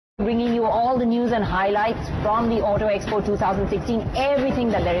Bringing you all the news and highlights from the Auto Expo 2016, everything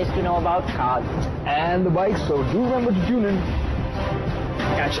that there is to know about cars and the bikes, so do remember to tune in.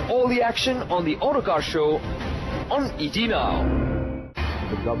 Catch all the action on the Autocar Show on ET Now.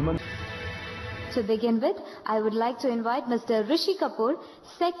 The government. To begin with, I would like to invite Mr. Rishi Kapoor,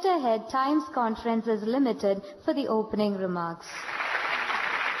 Sector Head, Times Conferences Limited, for the opening remarks.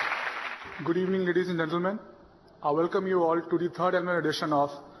 Good evening, ladies and gentlemen. I welcome you all to the third annual edition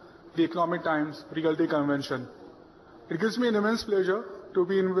of the Economic Times Realty Convention. It gives me an immense pleasure to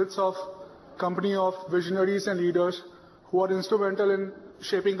be in the midst of a company of visionaries and leaders who are instrumental in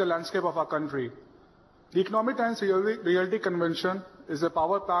shaping the landscape of our country. The Economic Times Realty Convention is a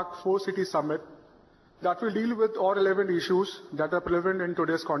power-packed 4-city summit that will deal with all relevant issues that are relevant in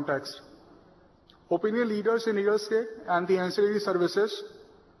today's context. Opinion leaders in real estate and the ancillary services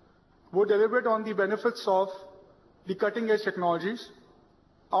would deliberate on the benefits of the cutting-edge technologies,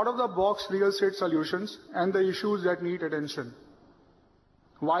 out-of-the-box real estate solutions, and the issues that need attention.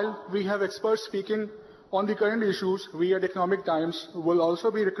 While we have experts speaking on the current issues, we at Economic Times will also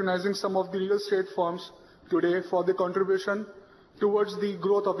be recognizing some of the real estate firms today for the contribution towards the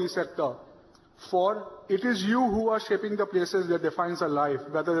growth of the sector. For it is you who are shaping the places that defines our life,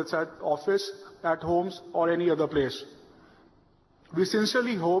 whether it's at office, at homes, or any other place. We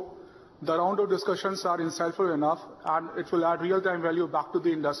sincerely hope the round of discussions are insightful enough and it will add real-time value back to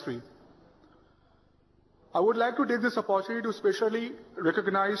the industry. I would like to take this opportunity to specially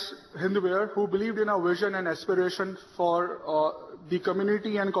recognize Hindware, who believed in our vision and aspiration for the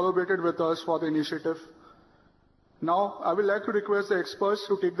community and collaborated with us for the initiative. Now, I would like to request the experts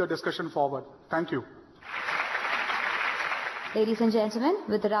to take the discussion forward. Thank you. Ladies and gentlemen,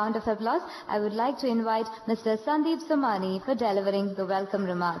 with a round of applause, I would like to invite Mr. Sandeep Somani for delivering the welcome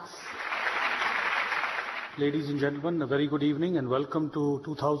remarks. Ladies and gentlemen, a very good evening and welcome to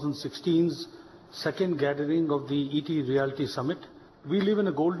 2016's second gathering of the ET Realty Summit. We live in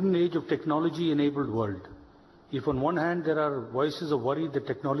a golden age of technology-enabled world. If on one hand there are voices of worry that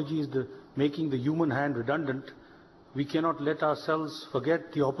technology is making the human hand redundant, we cannot let ourselves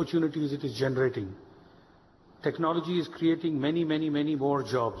forget the opportunities it is generating. Technology is creating many more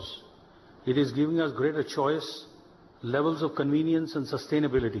jobs. It is giving us greater choice, levels of convenience and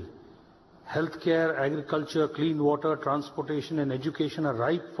sustainability. Healthcare, agriculture, clean water, transportation and education are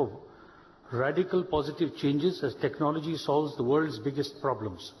ripe for radical positive changes as technology solves the world's biggest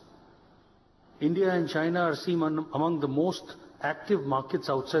problems. India and China are seen among the most active markets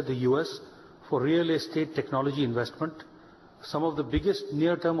outside the US for real estate technology investment. Some of the biggest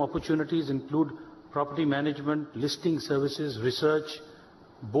near-term opportunities include property management, listing services, research,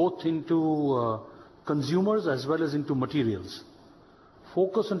 both into consumers as well as into materials.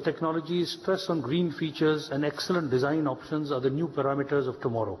 Focus on technology, stress on green features and excellent design options are the new parameters of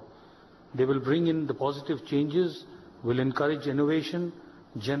tomorrow. They will bring in the positive changes, will encourage innovation,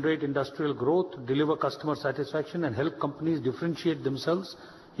 generate industrial growth, deliver customer satisfaction and help companies differentiate themselves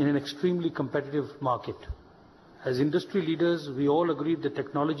in an extremely competitive market. As industry leaders, we all agree that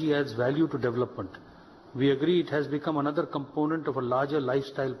technology adds value to development. We agree it has become another component of a larger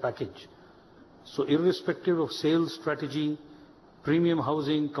lifestyle package. So irrespective of sales strategy, premium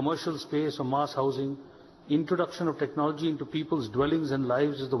housing, commercial space or mass housing, introduction of technology into people's dwellings and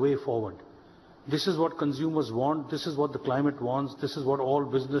lives is the way forward. This is what consumers want, this is what the climate wants, this is what all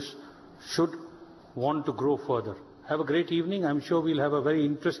business should want to grow further. Have a great evening. I'm sure we'll have a very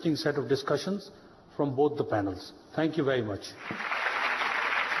interesting set of discussions from both the panels. Thank you very much.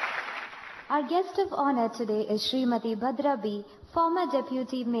 Our guest of honor today is Srimati Bhadra B., former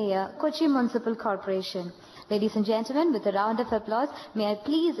Deputy Mayor, Kochi Municipal Corporation. Ladies and gentlemen, with a round of applause, may I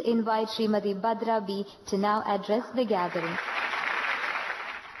please invite Srimati Bhadra B. to now address the gathering.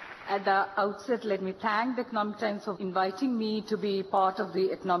 At the outset, let me thank the Economic Times for inviting me to be part of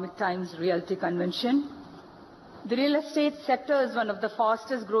the Economic Times Realty Convention. The real estate sector is one of the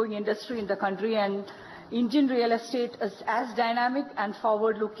fastest growing industry in the country, and Indian real estate is as dynamic and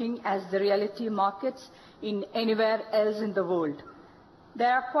forward-looking as the realty markets in anywhere else in the world.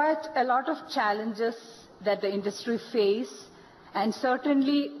 There are quite a lot of challenges that the industry face, and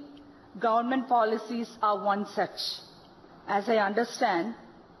certainly government policies are one such. As I understand,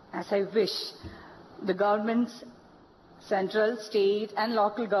 as I wish, the governments, central, state and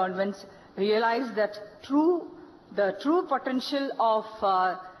local governments realize that the true potential of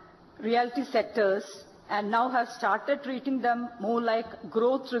realty sectors and now have started treating them more like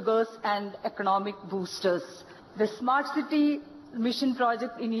growth triggers and economic boosters. The Smart City Mission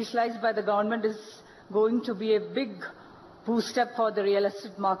project initialized by the government is going to be a big boost up for the real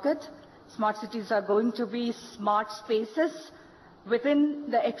estate market. Smart cities are going to be smart spaces within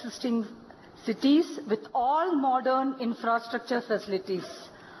the existing cities with all modern infrastructure facilities,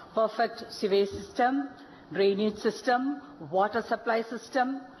 perfect sewage system, drainage system, water supply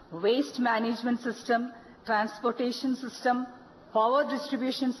system, waste management system, transportation system, power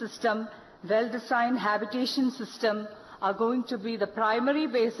distribution system, well-designed habitation system are going to be the primary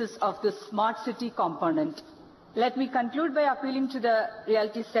basis of this smart city component. Let me conclude by appealing to the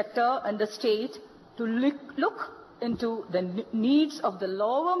realty sector and the state to look into the needs of the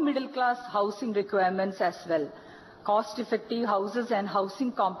lower middle class housing requirements as well. Cost-effective houses and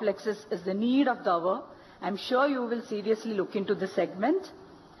housing complexes is the need of the hour. I'm sure you will seriously look into this segment.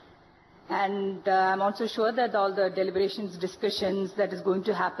 And I'm also sure that all the deliberations, discussions that is going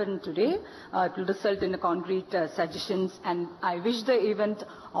to happen today will result in the concrete suggestions. And I wish the event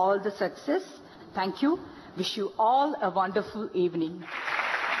all the success. Thank you. Wish you all a wonderful evening.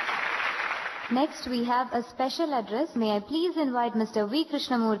 Next, we have a special address. May I please invite Mr. V.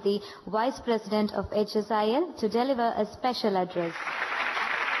 Krishnamurthy, Vice President of HSIL, to deliver a special address.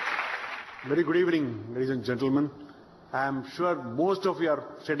 Very good evening, ladies and gentlemen. I am sure most of you are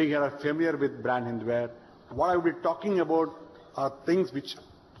sitting here are familiar with brand Hindware. What I will be talking about are things which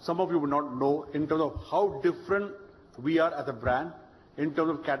some of you would not know in terms of how different we are as a brand in terms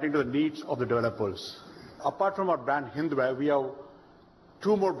of catering to the needs of the developers. Apart from our brand Hindware, we have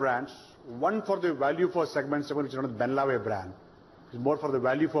two more brands. One for the value for segment, which is known as Benlave brand, which is more for the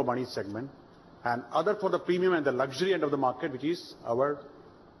value for money segment, and other for the premium and the luxury end of the market, which is our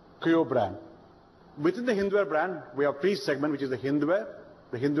Kyo brand. Within the Hindware brand, we have three segments, which is the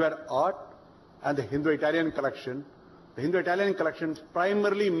Hindware Art, and the Hindware Italian collection. The Hindware Italian collection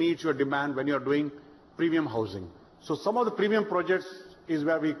primarily meets your demand when you are doing premium housing. So some of the premium projects is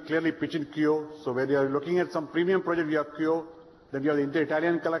where we clearly pitch in Kyo. So when you are looking at some premium project, we have Kyo. Then we have the Hindware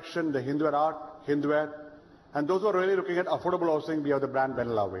Italian collection, the Hindware Art, Hindware. And those who are really looking at affordable housing, we have the brand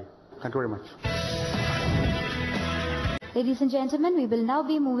Benlave. Thank you very much. Ladies and gentlemen, we will now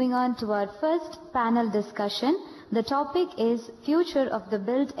be moving on to our first panel discussion. The topic is Future of the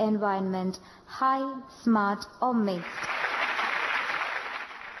Built Environment, High, Smart or Mixed.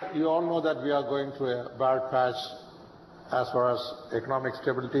 You all know that we are going through a bad patch as far as economic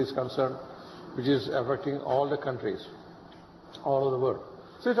stability is concerned, which is affecting all the countries, all over the world.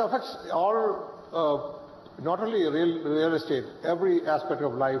 So it affects all, not only real estate, every aspect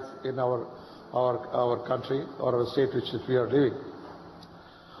of life in our country or our state which we are living.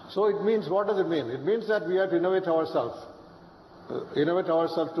 So it means, what does it mean? It means that we have to innovate ourselves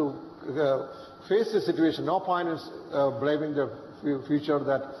to face the situation. No point in blaming the future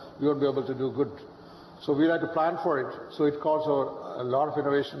that we won't be able to do good. So we'll have to plan for it. So it calls for a lot of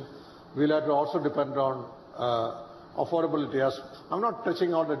innovation. We'll have to also depend on affordability. As I'm not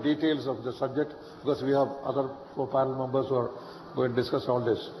touching on the details of the subject because we have other four panel members who are going to discuss all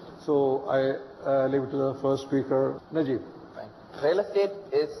this. So I leave it to the first speaker, Najib. Real estate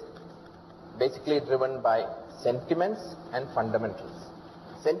is basically driven by sentiments and fundamentals.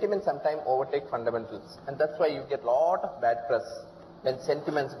 Sentiments sometimes overtake fundamentals, and that's why you get a lot of bad press when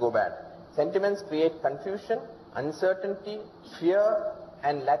sentiments go bad. Sentiments create confusion, uncertainty, fear,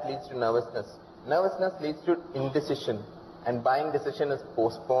 and that leads to nervousness. Nervousness leads to indecision, and buying decision is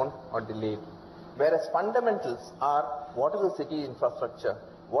postponed or delayed. Whereas fundamentals are, what is the city infrastructure?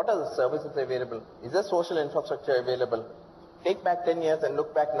 What are the services available? Is there social infrastructure available? Take back 10 years and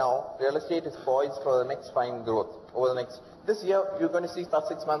look back now, real estate is poised for the next fine growth. This year, you're going to see first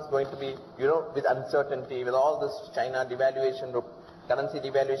 6 months going to be, with uncertainty, with all this China devaluation, currency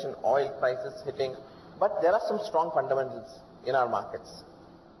devaluation, oil prices hitting. But there are some strong fundamentals in our markets.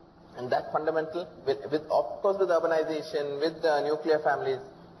 And that fundamental, of course with urbanization, with the nuclear families,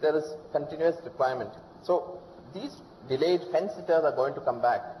 there is continuous requirement. So these delayed fence sitters are going to come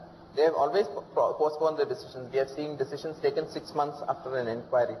back. They have always postponed their decisions. We have seen decisions taken 6 months after an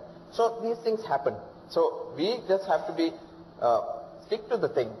inquiry. So these things happen. So we just have to be stick to the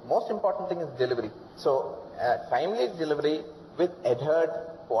thing. Most important thing is delivery. So timely delivery with adhered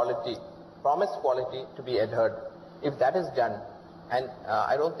quality, promised quality to be adhered. If that is done, and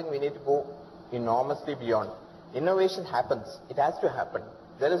I don't think we need to go enormously beyond. Innovation happens. It has to happen.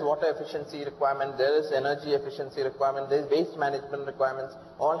 There is water efficiency requirement, there is energy efficiency requirement, there is waste management requirements,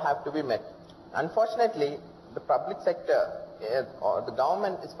 all have to be met. Unfortunately, the public sector or the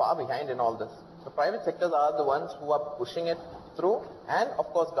government is far behind in all this. The private sectors are the ones who are pushing it through, and of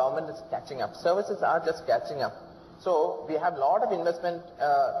course government is catching up. Services are just catching up. So we have a lot of investment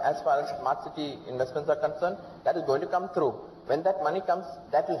as far as smart city investments are concerned that is going to come through. When that money comes,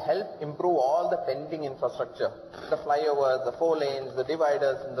 that will help improve all the pending infrastructure. The flyovers, the 4 lanes, the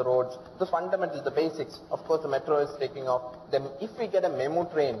dividers in the roads, the fundamentals, the basics. Of course, the metro is taking off. Then if we get a memo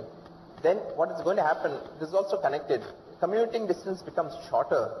train, then what is going to happen, this is also connected. Commuting distance becomes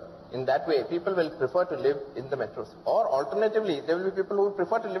shorter. In that way, people will prefer to live in the metros. Or alternatively, there will be people who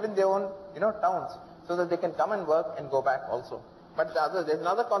prefer to live in their own, towns, so that they can come and work and go back also. But there's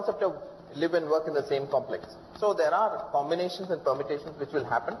another concept of live and work in the same complex. So there are combinations and permutations which will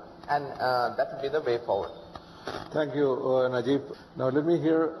happen, and that will be the way forward. Thank you, Najib. Now let me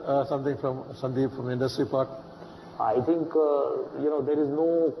hear something from Sandeep from the industry part. I think, there is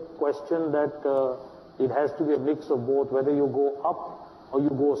no question that it has to be a mix of both, whether you go up or you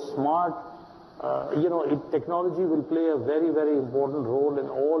go smart. Technology will play a very, very important role in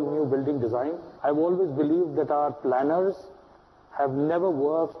all new building design. I've always believed that our planners have never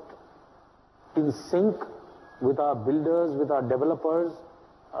worked in sync with our builders, with our developers.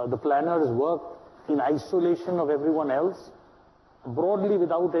 The planners work in isolation of everyone else, broadly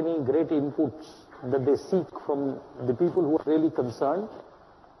without any great inputs that they seek from the people who are really concerned.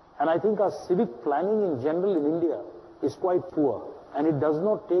 And I think our civic planning in general in India is quite poor, and it does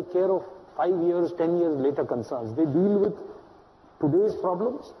not take care of 5 years, 10 years later concerns. They deal with today's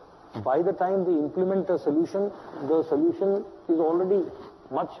problems. By the time they implement a solution, the solution is already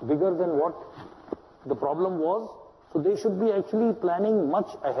much bigger than what the problem was. So they should be actually planning much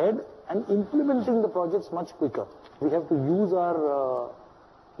ahead and implementing the projects much quicker. We have to use our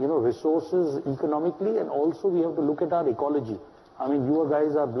resources economically, and also we have to look at our ecology. I mean, you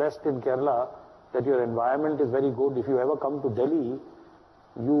guys are blessed in Kerala that your environment is very good. If you ever come to Delhi,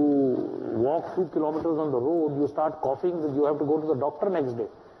 you walk 2 kilometers on the road, you start coughing, that you have to go to the doctor next day.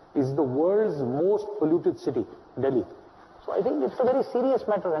 It's the world's most polluted city, Delhi. So I think it's a very serious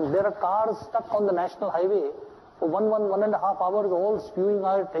matter, and there are cars stuck on the national highway for 1.5 hours, all spewing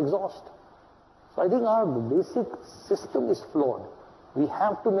out exhaust. So I think our basic system is flawed. We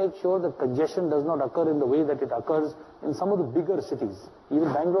have to make sure that congestion does not occur in the way that it occurs in some of the bigger cities.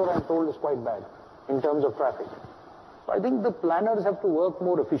 Even Bangalore, I'm told, is quite bad in terms of traffic. So I think the planners have to work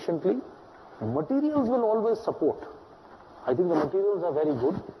more efficiently. Materials will always support. I think the materials are very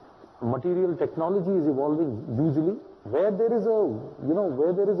good. Material technology is evolving hugely. Where there is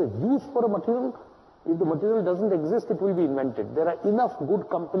a use for a material, if the material doesn't exist, it will be invented. There are enough good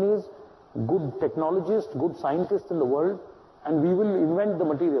companies, good technologists, good scientists in the world, and we will invent the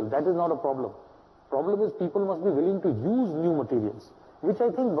material. That is not a problem. Problem is people must be willing to use new materials, which I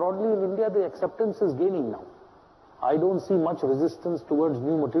think broadly in India the acceptance is gaining now. I don't see much resistance towards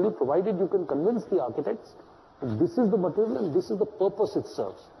new material, provided you can convince the architects that this is the material and this is the purpose it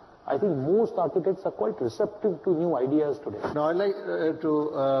serves. I think most architects are quite receptive to new ideas today. Now I'd like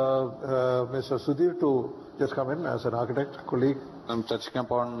Mr. Sudhir to just come in as an architect, colleague. I'm touching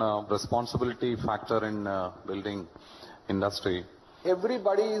upon responsibility factor in building industry.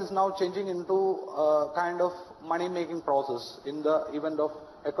 Everybody is now changing into a kind of money-making process in the event of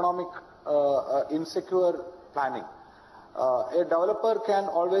economic insecure planning. A developer can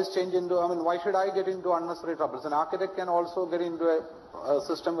always change into, why should I get into unnecessary troubles? An architect can also get into a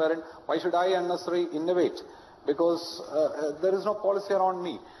system wherein, why should I unnecessarily innovate? Because there is no policy around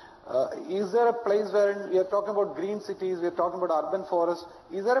me. Is there a place where we are talking about green cities, we are talking about urban forests?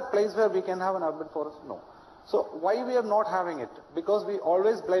 Is there a place where we can have an urban forest? No. So why we are not having it? Because we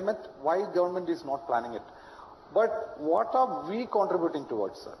always blame it, why government is not planning it. But what are we contributing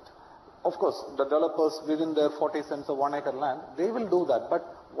towards that? Of course, the developers within their 40 cents of 1 acre land, they will do that. But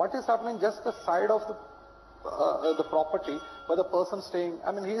what is happening just the side of the property where the person staying,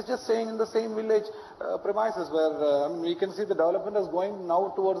 he is just staying in the same village premises where we can see the development is going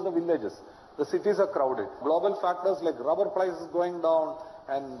now towards the villages. The cities are crowded. Global factors like rubber prices going down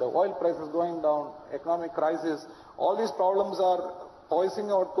and the oil prices going down, economic crisis, all these problems are poising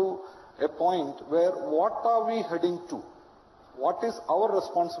out to a point where what are we heading to? What is our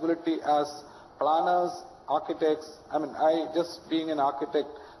responsibility as planners, architects? I just being an architect,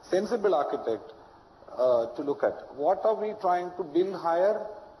 sensible architect, to look at. What are we trying to build higher,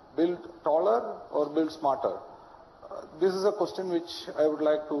 build taller, or build smarter? This is a question which I would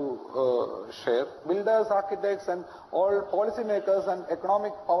like to share. Builders, architects, and all policymakers and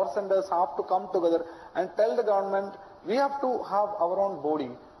economic power centers have to come together and tell the government, we have to have our own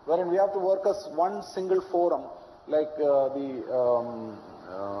body, wherein we have to work as one single forum, like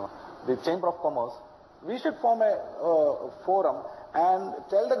the Chamber of Commerce. We should form a forum and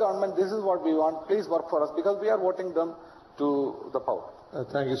tell the government, this is what we want, please work for us, because we are voting them to the power.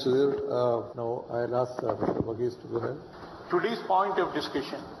 Thank you, Sudhir. Now I'll ask Mr. Bagis to go ahead. Today's point of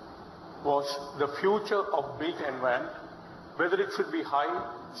discussion was the future of built environment whether it should be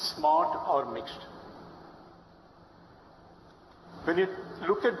high, smart or mixed. When you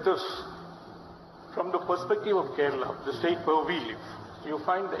look at this from the perspective of Kerala, the state where we live, you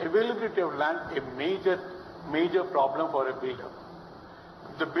find the availability of land a major problem for a builder.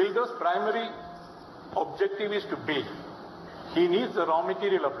 The builder's primary objective is to build. He needs the raw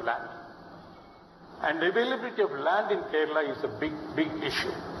material of land. And availability of land in Kerala is a big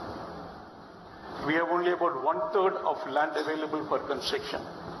issue. We have only about 1/3 of land available for construction.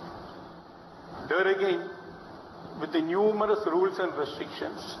 There again, with the numerous rules and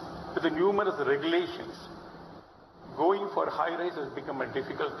restrictions, with the numerous regulations, going for high-rise has become a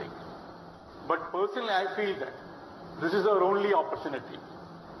difficult thing. But personally, I feel that this is our only opportunity.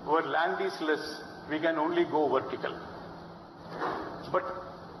 Where land is less, we can only go vertical. But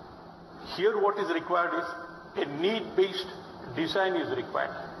here what is required is a need-based design is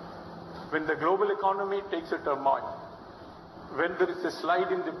required. When the global economy takes a turmoil, when there is a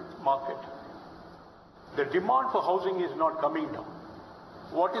slide in the market, the demand for housing is not coming down.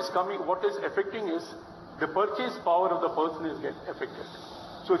 What is affecting is the purchase power of the person is get affected.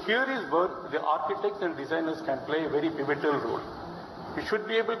 So here is where the architects and designers can play a very pivotal role. We should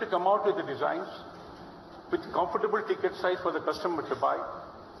be able to come out with the designs with comfortable ticket size for the customer to buy,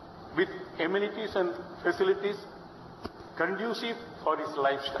 with amenities and facilities conducive for his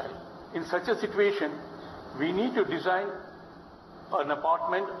lifestyle. In such a situation, we need to design an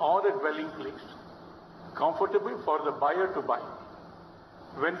apartment or a dwelling place comfortable for the buyer to buy.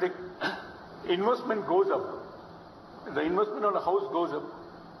 When the investment goes up, the investment on a house goes up,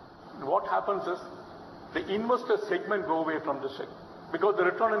 what happens is the investor segment go away from the segment because the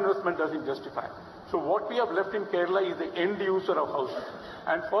return on investment doesn't justify. So what we have left in Kerala is the end user of houses.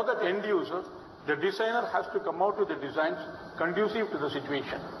 And for that end user, the designer has to come out with the designs conducive to the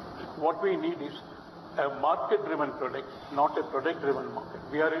situation. What we need is a market-driven product, not a product-driven market.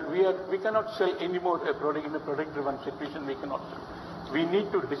 We cannot sell anymore a product in a product-driven situation. We cannot sell. We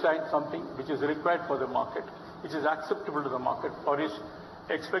need to design something which is required for the market, which is acceptable to the market for his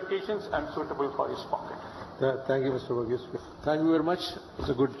expectations and suitable for his pocket. Thank you, Mr. Varghese. Thank you very much. It's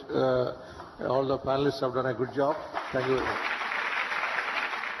a good. All the panelists have done a good job. Thank you very much.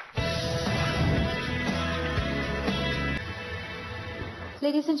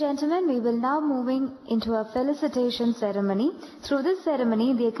 Ladies and gentlemen, we will now moving into a felicitation ceremony. Through this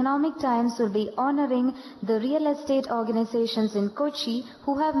ceremony, the Economic Times will be honoring the real estate organizations in Kochi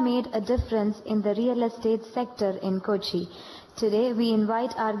who have made a difference in the real estate sector in Kochi. Today, we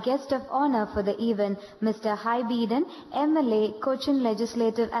invite our guest of honor for the event, Mr. Hybee Eden, MLA, Cochin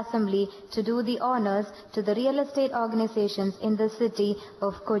Legislative Assembly, to do the honors to the real estate organizations in the city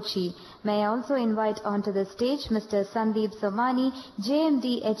of Kochi. May I also invite onto the stage Mr. Sandeep Somani,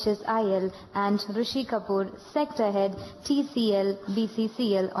 JMD HSIL, and Rishi Kapoor, Sector Head, TCL,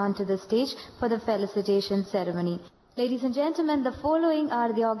 BCCL, onto the stage for the felicitation ceremony. Ladies and gentlemen, the following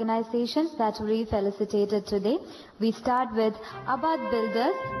are the organizations that will be felicitated today. We start with Abad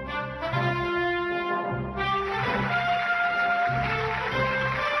Builders,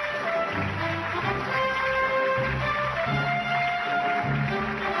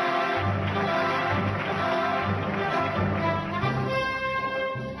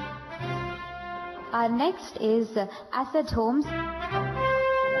 our next is Asset Homes,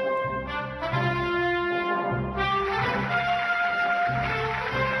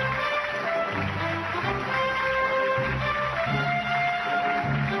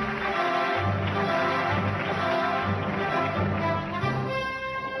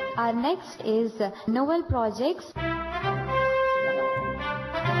 our next is Novel Projects,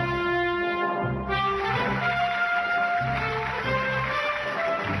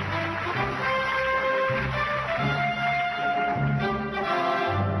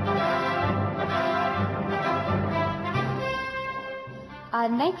 our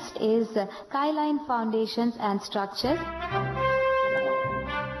next is Skyline Foundations and Structures,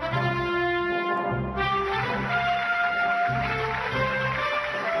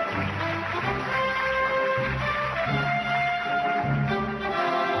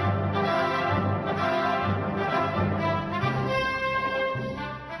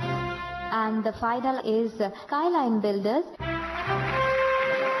 and the final is Skyline Builders.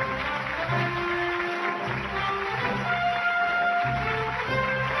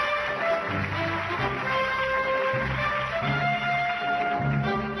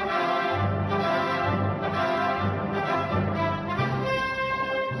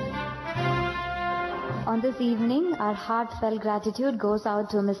 On this evening, our heartfelt gratitude goes out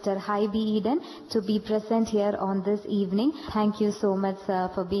to Mr. Hybee Eden to be present here on this evening. Thank you so much, sir,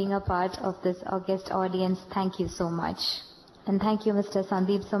 for being a part of this august audience. Thank you so much. And thank you, Mr.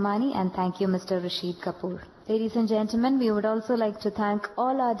 Sandeep Somani, and thank you, Mr. Rashid Kapoor. Ladies and gentlemen, we would also like to thank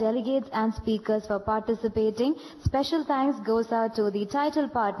all our delegates and speakers for participating. Special thanks goes out to the title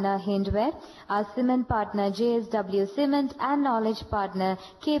partner Hindware, our cement partner JSW Cement, and knowledge partner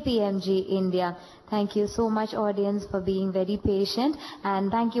KPMG India. Thank you so much, audience, for being very patient,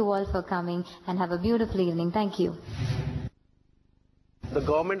 and thank you all for coming, and have a beautiful evening. Thank you. The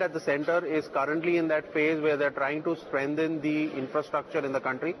government at the center is currently in that phase where they're trying to strengthen the infrastructure in the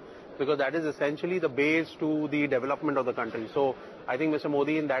country, because that is essentially the base to the development of the country. So I think Mr.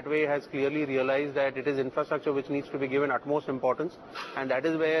 Modi in that way has clearly realized that it is infrastructure which needs to be given utmost importance, and that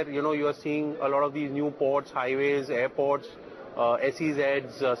is where, you know, you are seeing a lot of these new ports, highways, airports,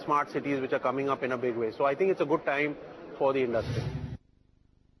 SEZs, smart cities which are coming up in a big way. So I think it's a good time for the industry.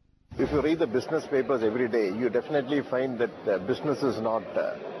 If you read the business papers every day, you definitely find that business is not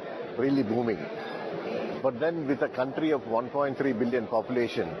really booming. But then with a country of 1.3 billion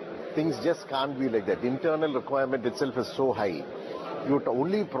population, things just can't be like that. Internal requirement itself is so high. The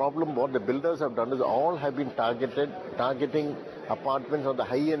only problem what the builders have done is all have been targeting apartments on the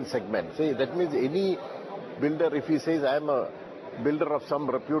high-end segment. See, that means any builder, if he says I am a builder of some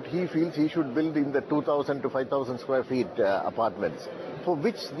repute, he feels he should build in the 2,000 to 5,000 square feet apartments, for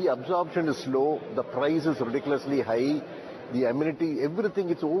which the absorption is low, the price is ridiculously high, the amenity, everything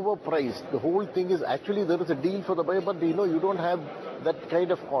is overpriced. The whole thing is actually there is a deal for the buyer, but you know you don't have that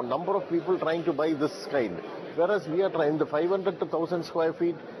kind of number of people trying to buy this kind. Whereas we are trying the 500 to 1,000 square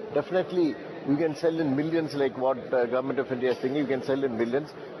feet, definitely you can sell in millions like what Government of India is thinking, you can sell in millions,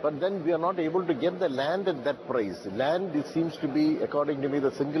 but then we are not able to get the land at that price. Land, it seems to be, according to me,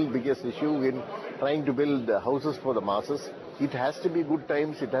 the single biggest issue in trying to build houses for the masses. It has to be good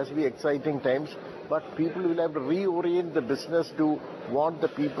times, it has to be exciting times, but people will have to reorient the business to what the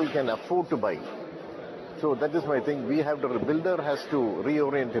people can afford to buy. So that is my thing. The builder has to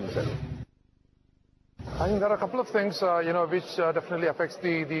reorient himself. I think there are a couple of things, which definitely affects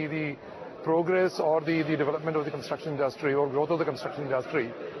the progress or the development of the construction industry or growth of the construction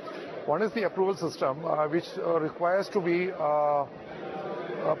industry. One is the approval system, which requires to be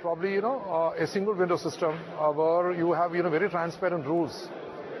probably, a single window system where you have, very transparent rules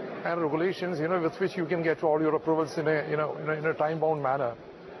and regulations, with which you can get all your approvals in a time-bound manner.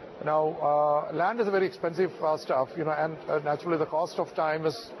 Now, land is a very expensive stuff, and naturally the cost of time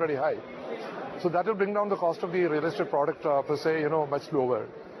is pretty high. So that will bring down the cost of the real estate product per se, much lower.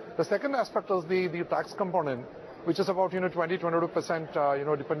 The second aspect is the tax component, which is about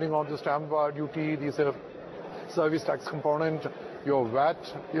 20-22%, depending on the stamp duty, the service tax component, your VAT,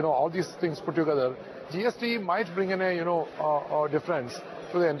 all these things put together. GST might bring in a difference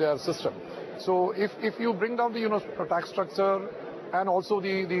to the entire system. So if you bring down the tax structure and also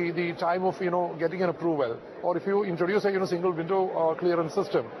the time of getting an approval, or if you introduce a single window clearance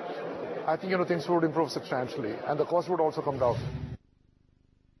system, I think things would improve substantially, and the cost would also come down.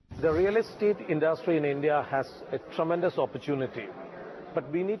 The real estate industry in India has a tremendous opportunity, but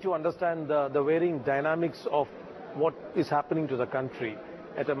we need to understand the varying dynamics of what is happening to the country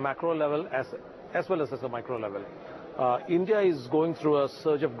at a macro level as well as a micro level. India is going through a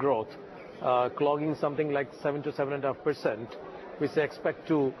surge of growth, clogging something like 7 to 7.5%, which they expect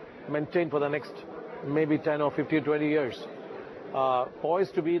to maintain for the next maybe 10 or 15, 20 years.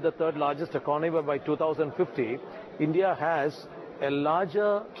 Poised to be the third largest economy by 2050, India has a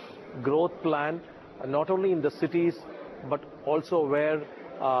larger growth plan, not only in the cities, but also where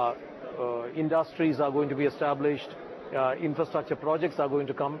industries are going to be established, infrastructure projects are going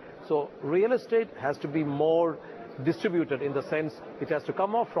to come. So real estate has to be more distributed, in the sense it has to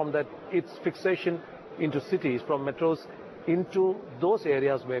come off from its fixation into cities, from metros into those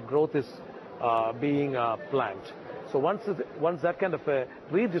areas where growth is being planned. So once that kind of a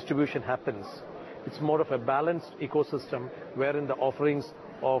redistribution happens, it's more of a balanced ecosystem wherein the offerings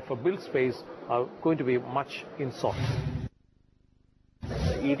of a built space are going to be much in sought.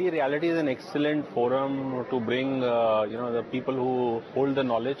 ET Reality is an excellent forum to bring the people who hold the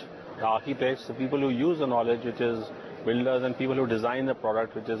knowledge, the architects, the people who use the knowledge, which is builders, and people who design the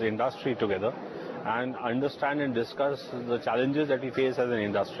product, which is the industry, together, and understand and discuss the challenges that we face as an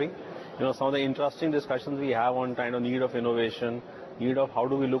industry. Some of the interesting discussions we have on kind of need of innovation, need of how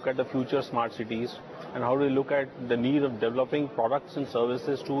do we look at the future smart cities, and how do we look at the need of developing products and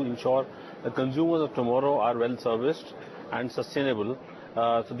services to ensure the consumers of tomorrow are well serviced and sustainable.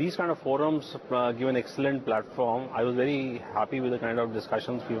 So these kind of forums give an excellent platform. I was very happy with the kind of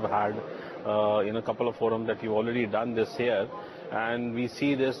discussions we've had in a couple of forums that we've already done this year, and we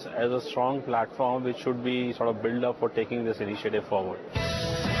see this as a strong platform which should be sort of built up for taking this initiative forward.